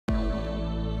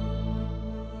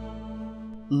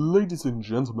Ladies and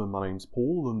gentlemen, my name's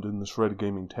Paul, and in this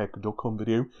RedGamingTech.com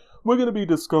video, we're going to be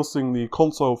discussing the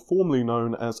console formerly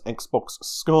known as Xbox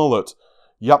Scarlett.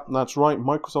 Yep, that's right,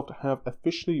 Microsoft have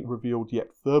officially revealed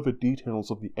yet further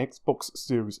details of the Xbox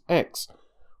Series X,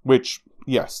 which,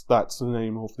 yes, that's the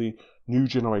name of the new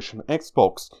generation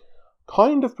Xbox.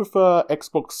 Kind of prefer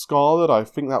Xbox Scarlett, I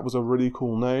think that was a really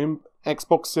cool name.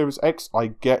 Xbox Series X, I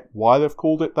get why they've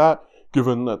called it that,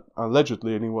 given that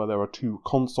allegedly anywhere there are two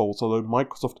consoles, although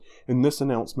Microsoft in this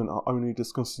announcement are only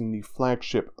discussing the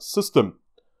flagship system.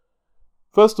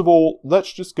 First of all,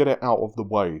 let's just get it out of the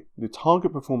way. The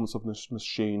target performance of this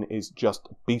machine is just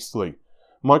beastly.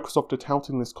 Microsoft are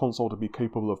touting this console to be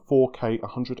capable of 4K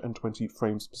 120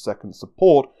 frames per second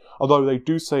support, although they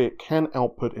do say it can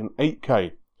output in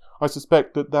 8K. I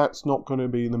suspect that that's not going to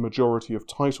be the majority of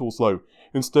titles though.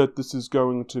 Instead, this is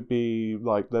going to be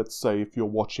like, let's say if you're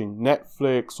watching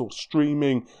Netflix or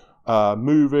streaming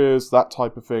movies, that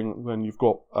type of thing, then you've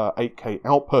got 8K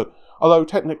output. Although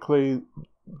technically,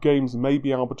 games may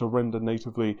be able to render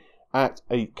natively at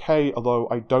 8K, although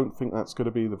I don't think that's going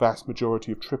to be the vast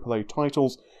majority of AAA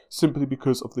titles, simply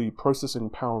because of the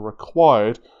processing power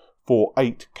required for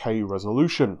 8K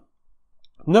resolution.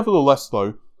 Nevertheless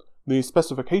though, the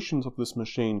specifications of this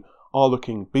machine are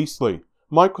looking beastly.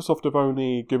 Microsoft have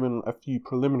only given a few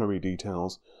preliminary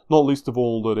details, not least of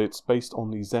all that it's based on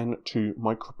the Zen 2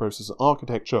 microprocessor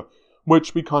architecture,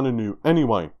 which we kinda knew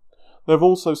anyway. They've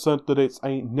also said that it's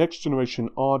a next-generation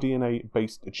RDNA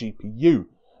based GPU.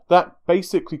 That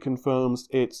basically confirms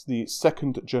it's the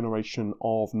second generation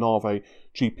of nvme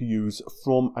GPUs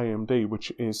from AMD,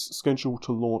 which is scheduled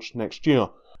to launch next year.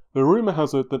 The rumour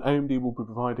has it that AMD will be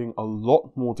providing a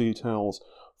lot more details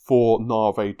for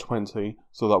nvme 20,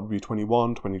 so that would be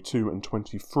 21, 22 and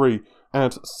 23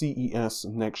 at CES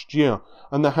next year.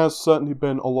 And there has certainly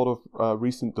been a lot of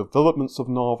recent developments of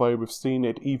nvme. We've seen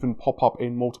it even pop up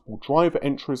in multiple driver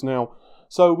entries now,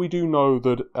 so we do know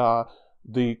that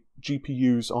the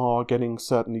GPUs are getting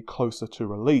certainly closer to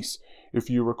release. If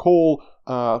you recall,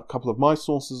 a couple of my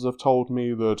sources have told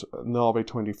me that nvme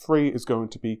 23 is going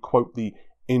to be, quote, the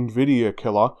NVIDIA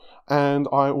killer, and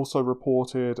I also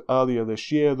reported earlier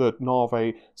this year that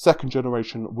nvme second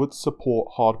generation would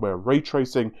support hardware ray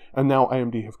tracing, and now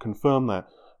AMD have confirmed that.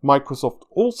 Microsoft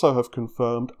also have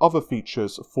confirmed other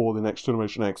features for the next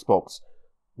generation Xbox,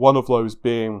 one of those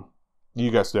being,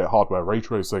 you guessed it, hardware ray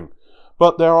tracing.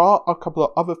 But there are a couple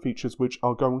of other features which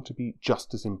are going to be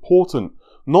just as important,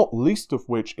 not least of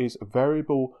which is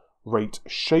variable rate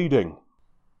shading.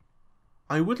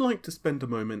 I would like to spend a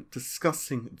moment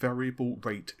discussing variable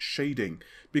rate shading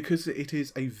because it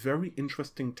is a very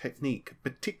interesting technique,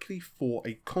 particularly for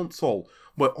a console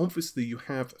where obviously you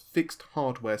have fixed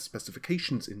hardware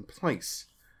specifications in place.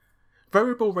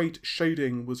 Variable rate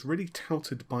shading was really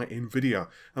touted by NVIDIA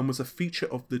and was a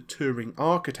feature of the Turing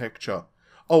architecture.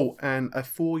 Oh, and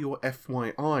for your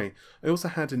FYI, I also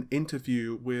had an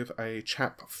interview with a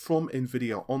chap from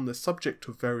NVIDIA on the subject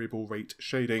of variable rate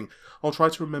shading. I'll try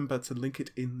to remember to link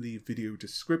it in the video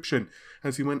description,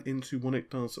 as he went into what it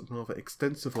does rather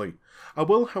extensively. I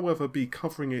will, however, be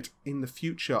covering it in the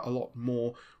future a lot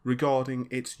more regarding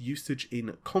its usage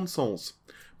in consoles.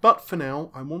 But for now,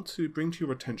 I want to bring to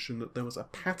your attention that there was a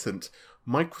patent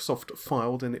Microsoft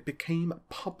filed and it became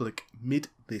public mid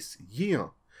this year.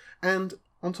 And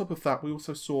on top of that, we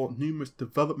also saw numerous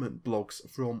development blogs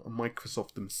from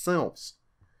Microsoft themselves.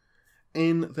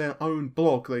 In their own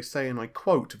blog, they say, and I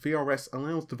quote, VRS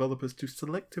allows developers to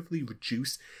selectively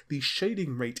reduce the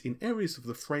shading rate in areas of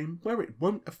the frame where it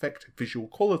won't affect visual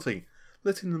quality,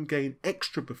 letting them gain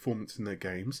extra performance in their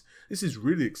games. This is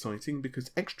really exciting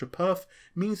because extra perf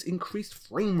means increased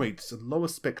frame rates and lower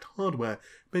spec hardware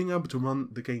being able to run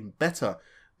the game better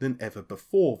than ever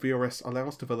before. VRS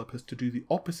allows developers to do the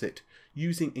opposite,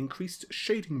 using increased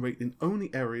shading rate in only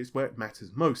areas where it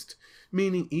matters most,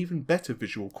 meaning even better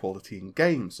visual quality in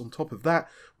games. On top of that,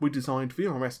 we designed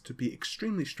VRS to be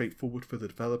extremely straightforward for the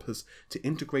developers to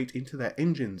integrate into their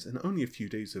engines, and only a few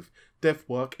days of dev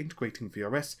work integrating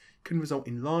VRS can result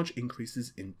in large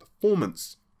increases in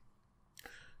performance.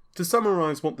 To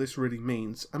summarise what this really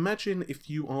means, imagine if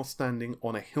you are standing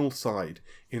on a hillside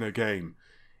in a game.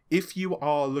 If you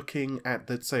are looking at,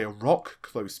 let's say, a rock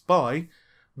close by,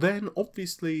 then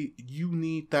obviously you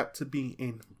need that to be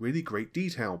in really great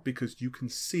detail because you can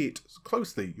see it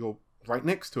closely, you're right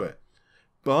next to it.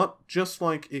 But just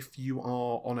like if you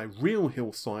are on a real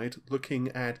hillside looking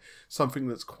at something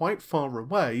that's quite far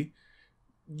away,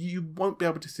 you won't be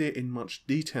able to see it in much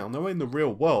detail. Now in the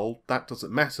real world, that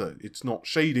doesn't matter, it's not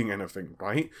shading anything,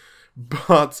 right?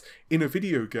 But in a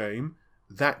video game,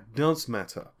 that does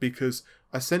matter, because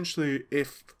essentially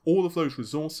if all of those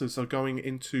resources are going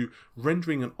into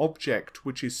rendering an object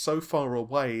which is so far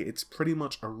away it's pretty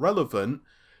much irrelevant,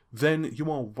 then you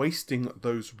are wasting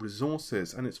those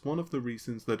resources, and it's one of the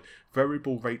reasons that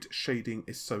variable rate shading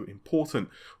is so important.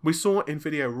 We saw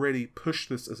NVIDIA really push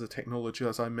this as a technology,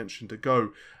 as I mentioned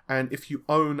ago, and if you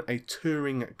own a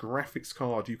Turing graphics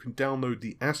card, you can download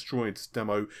the Asteroids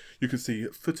demo. You can see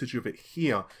footage of it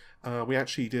here. We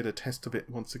actually did a test of it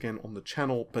once again on the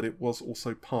channel, but it was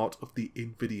also part of the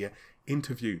NVIDIA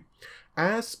interview.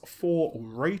 As for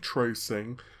ray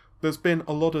tracing, there's been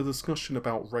a lot of discussion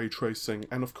about ray tracing,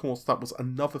 and of course that was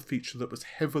another feature that was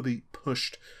heavily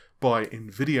pushed by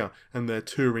NVIDIA and their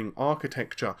Turing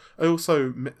architecture. I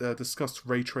also discussed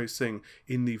ray tracing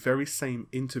in the very same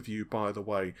interview, by the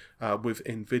way, with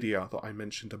NVIDIA that I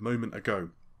mentioned a moment ago.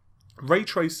 Ray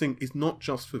tracing is not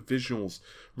just for visuals.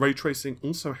 Ray tracing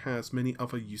also has many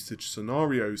other usage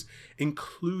scenarios,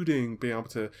 including being able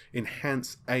to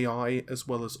enhance AI as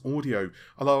well as audio,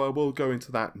 although I will go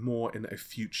into that more in a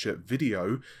future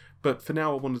video. But for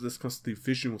now I want to discuss the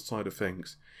visual side of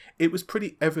things. It was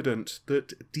pretty evident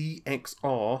that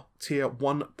DXR Tier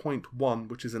 1.1,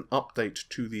 which is an update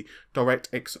to the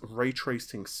DirectX ray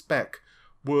tracing spec,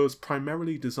 was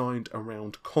primarily designed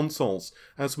around consoles,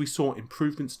 as we saw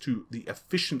improvements to the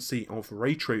efficiency of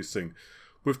ray tracing,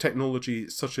 with technology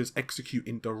such as Execute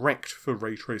Indirect for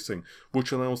ray tracing,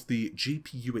 which allows the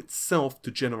GPU itself to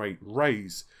generate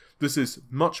rays. This is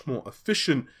much more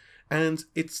efficient, and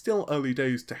it's still early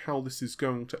days to how this is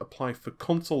going to apply for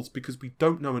consoles, because we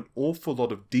don't know an awful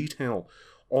lot of detail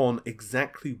on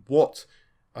exactly what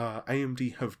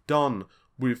AMD have done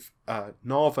with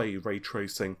Nave ray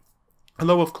tracing.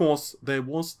 Although, of course, there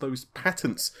was those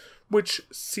patents which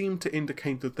seem to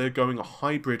indicate that they're going a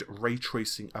hybrid ray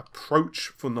tracing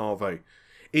approach for Nave.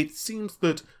 It seems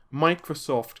that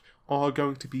Microsoft are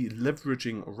going to be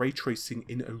leveraging ray tracing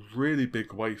in a really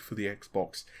big way for the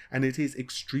Xbox, and it is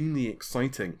extremely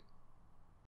exciting.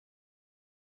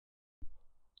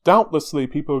 Doubtlessly,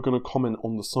 people are going to comment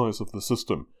on the size of the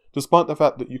system. Despite the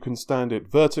fact that you can stand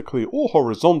it vertically or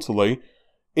horizontally,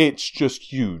 it's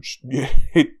just huge.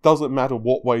 It doesn't matter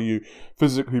what way you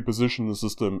physically position the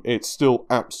system, it's still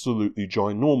absolutely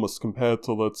ginormous compared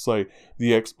to, let's say,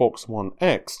 the Xbox One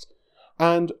X.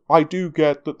 And I do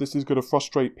get that this is going to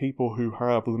frustrate people who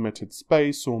have limited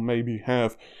space, or maybe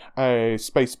have a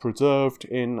space preserved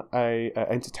in a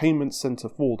entertainment center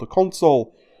for the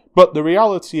console. But the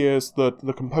reality is that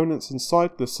the components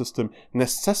inside this system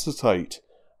necessitate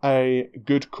a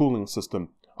good cooling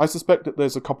system. I suspect that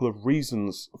there's a couple of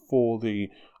reasons for the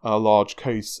large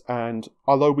case, and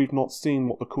although we've not seen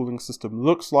what the cooling system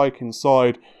looks like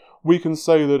inside, we can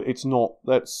say that it's not,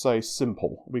 let's say,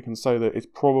 simple. We can say that it's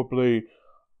probably...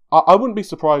 I wouldn't be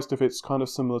surprised if it's kind of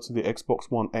similar to the Xbox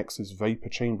One X's vapor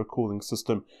chamber cooling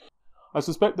system. I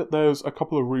suspect that there's a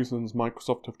couple of reasons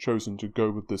Microsoft have chosen to go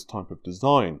with this type of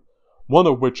design. One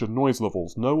of which are noise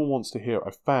levels. No one wants to hear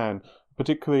a fan,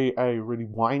 particularly a really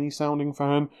whiny sounding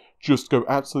fan, just go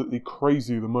absolutely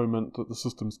crazy the moment that the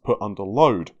system's put under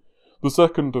load. The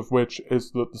second of which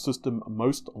is that the system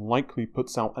most likely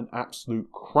puts out an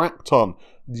absolute crap ton.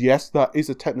 Yes, that is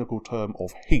a technical term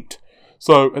of heat.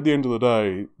 So at the end of the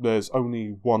day, there's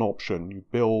only one option. You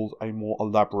build a more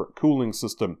elaborate cooling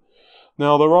system.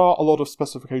 Now, there are a lot of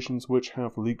specifications which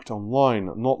have leaked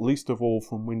online, not least of all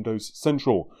from Windows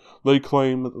Central. They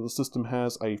claim that the system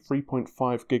has a 3.5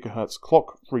 GHz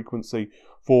clock frequency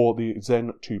for the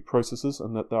Zen 2 processors,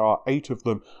 and that there are 8 of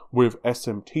them with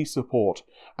SMT support,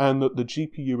 and that the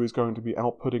GPU is going to be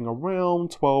outputting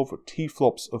around 12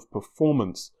 T-flops of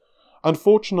performance.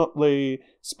 Unfortunately,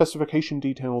 specification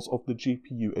details of the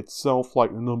GPU itself,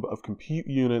 like the number of compute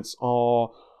units, are,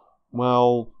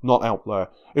 well, not out there.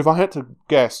 If I had to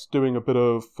guess, doing a bit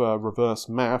of reverse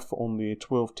math on the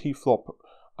 12 T-flop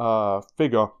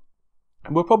figure,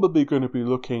 we're probably going to be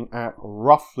looking at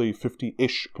roughly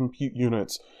 50-ish compute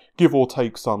units, give or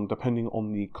take some, depending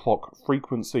on the clock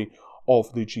frequency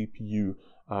of the GPU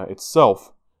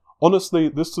itself. Honestly,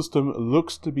 this system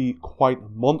looks to be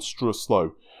quite monstrous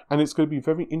though, and it's going to be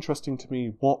very interesting to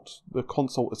me what the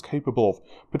console is capable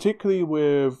of, particularly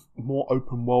with more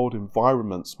open world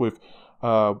environments, with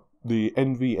the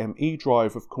NVMe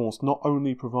drive, of course, not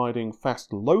only providing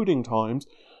fast loading times,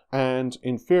 and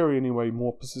in theory anyway,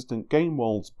 more persistent game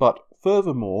worlds, but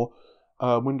furthermore,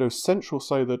 Windows Central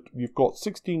say that you've got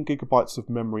 16 gigabytes of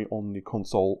memory on the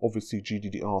console, obviously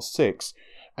GDDR6,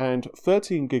 and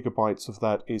 13 gigabytes of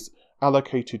that is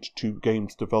allocated to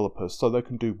games developers, so they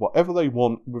can do whatever they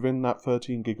want within that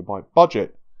 13 gigabyte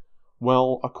budget.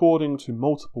 Well, according to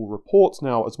multiple reports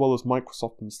now, as well as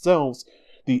Microsoft themselves,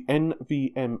 the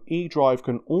NVMe drive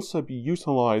can also be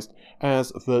utilized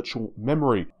as virtual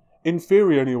memory. In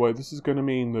theory anyway, this is going to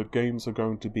mean that games are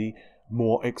going to be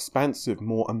more expansive,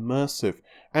 more immersive,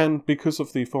 and because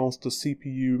of the faster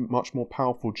CPU, much more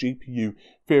powerful GPU,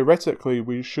 theoretically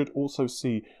we should also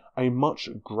see a much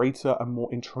greater and more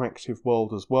interactive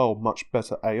world as well, much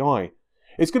better AI.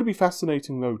 It's going to be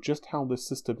fascinating though just how this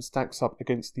system stacks up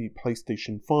against the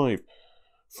PlayStation 5.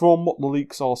 From what the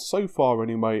leaks are so far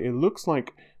anyway, it looks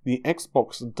like the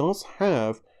Xbox does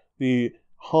have the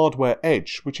hardware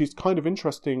edge, which is kind of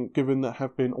interesting given there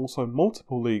have been also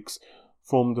multiple leaks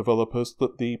from developers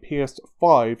that the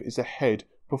PS5 is ahead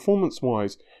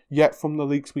performance-wise. Yet from the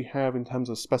leaks we have in terms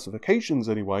of specifications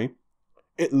anyway,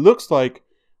 it looks like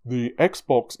the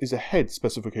Xbox is ahead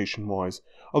specification-wise,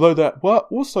 although there were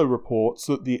also reports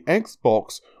that the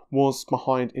Xbox was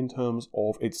behind in terms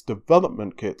of its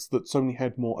development kits, that Sony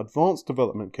had more advanced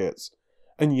development kits.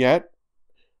 And yet,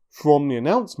 from the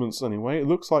announcements anyway, it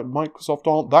looks like Microsoft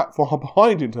aren't that far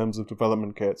behind in terms of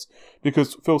development kits,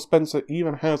 because Phil Spencer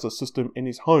even has a system in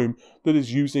his home that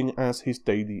is using as his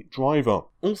daily driver.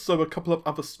 Also, a couple of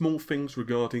other small things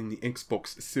regarding the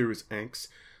Xbox Series X.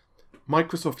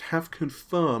 Microsoft have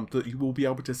confirmed that you will be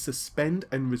able to suspend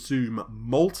and resume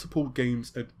multiple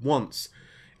games at once.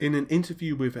 In an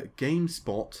interview with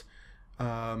GameSpot,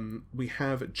 we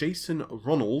have Jason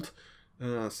Ronald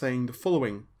saying the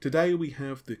following: "Today we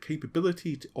have the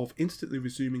capability of instantly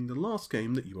resuming the last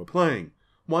game that you were playing.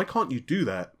 Why can't you do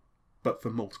that? But for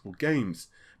multiple games.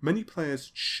 Many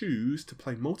players choose to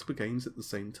play multiple games at the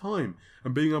same time,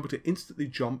 and being able to instantly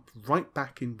jump right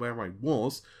back in where I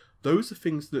was, those are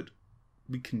things that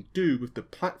we can do with the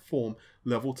platform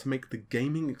level to make the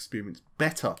gaming experience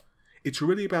better. It's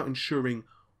really about ensuring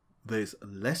there's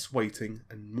less waiting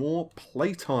and more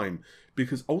playtime,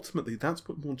 because ultimately that's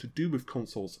what we want to do with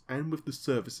consoles and with the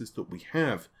services that we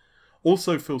have."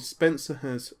 Also, Phil Spencer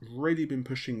has really been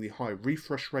pushing the high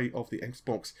refresh rate of the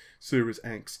Xbox Series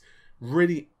X,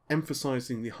 really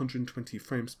emphasizing the 120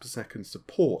 frames per second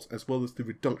support, as well as the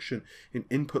reduction in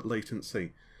input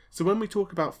latency. So when we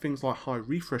talk about things like high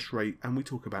refresh rate and we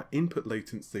talk about input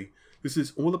latency, this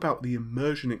is all about the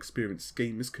immersion experience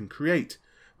gamers can create,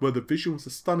 where the visuals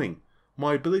are stunning.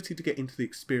 My ability to get into the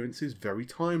experience is very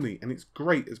timely, and it's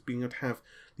great as being able to have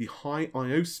the high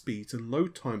I/O speeds and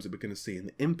load times that we're going to see in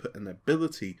the input and the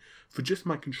ability for just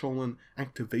my control and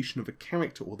activation of a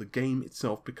character or the game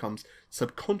itself becomes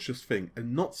subconscious thing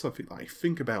and not something that I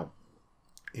think about.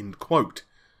 End quote.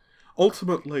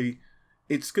 Ultimately,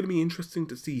 it's going to be interesting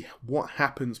to see what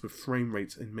happens with frame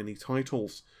rates in many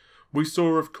titles. We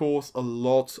saw, of course, a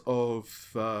lot of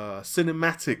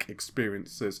cinematic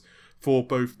experiences for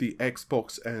both the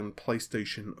Xbox and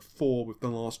PlayStation 4 with the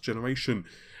last generation.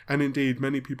 And indeed,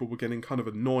 many people were getting kind of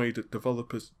annoyed at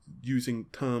developers using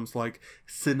terms like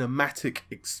cinematic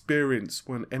experience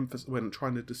when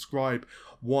trying to describe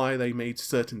why they made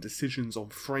certain decisions on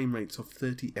frame rates of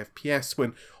 30 FPS,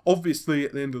 when obviously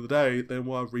at the end of the day there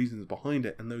were reasons behind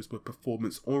it, and those were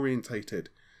performance orientated.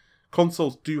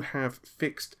 Consoles do have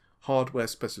fixed hardware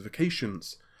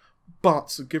specifications,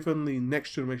 but given the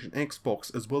next generation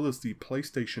Xbox as well as the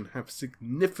PlayStation have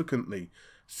significantly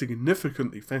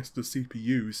faster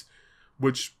CPUs,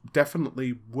 which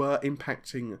definitely were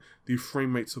impacting the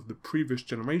frame rates of the previous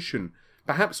generation,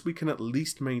 perhaps we can at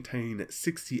least maintain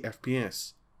 60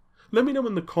 FPS. Let me know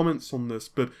in the comments on this,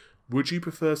 but would you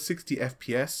prefer 60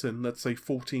 FPS and let's say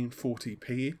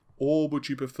 1440p? Or would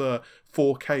you prefer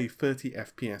 4K 30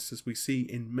 FPS as we see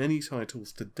in many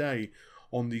titles today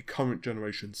on the current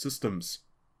generation systems?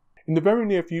 In the very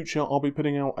near future, I'll be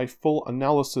putting out a full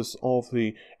analysis of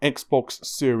the Xbox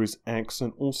Series X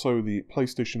and also the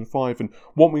PlayStation 5 and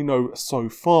what we know so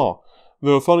far.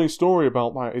 The funny story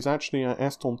about that is actually I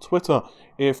asked on Twitter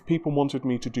if people wanted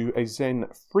me to do a Zen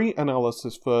 3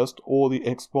 analysis first or the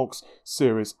Xbox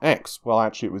Series X. Well,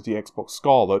 actually it was the Xbox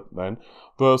Scarlett then,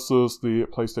 versus the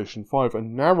PlayStation 5,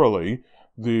 and narrowly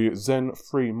the Zen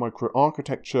 3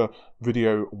 microarchitecture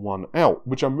video won out,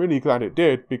 which I'm really glad it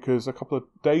did, because a couple of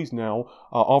days now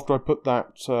after I put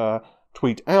that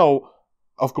tweet out,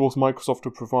 of course, Microsoft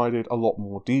have provided a lot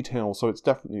more detail, so it's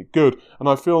definitely good. And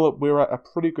I feel that we're at a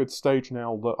pretty good stage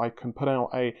now that I can put out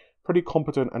a pretty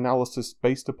competent analysis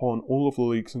based upon all of the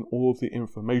leaks and all of the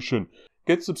information.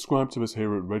 Get subscribed to us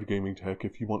here at Red Gaming Tech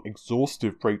if you want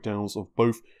exhaustive breakdowns of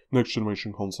both next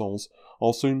generation consoles.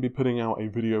 I'll soon be putting out a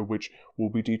video which will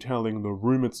be detailing the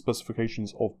rumoured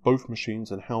specifications of both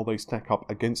machines and how they stack up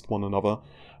against one another,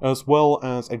 as well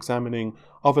as examining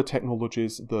other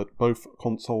technologies that both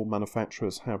console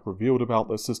manufacturers have revealed about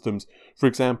their systems. For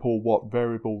example, what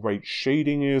variable rate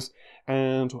shading is,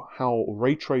 and how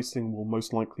ray tracing will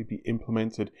most likely be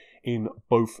implemented in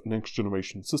both next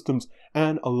generation systems,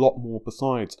 and a lot more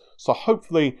besides. So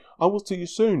hopefully I will see you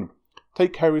soon.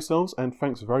 Take care of yourselves, and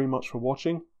thanks very much for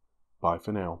watching. Bye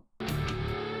for now.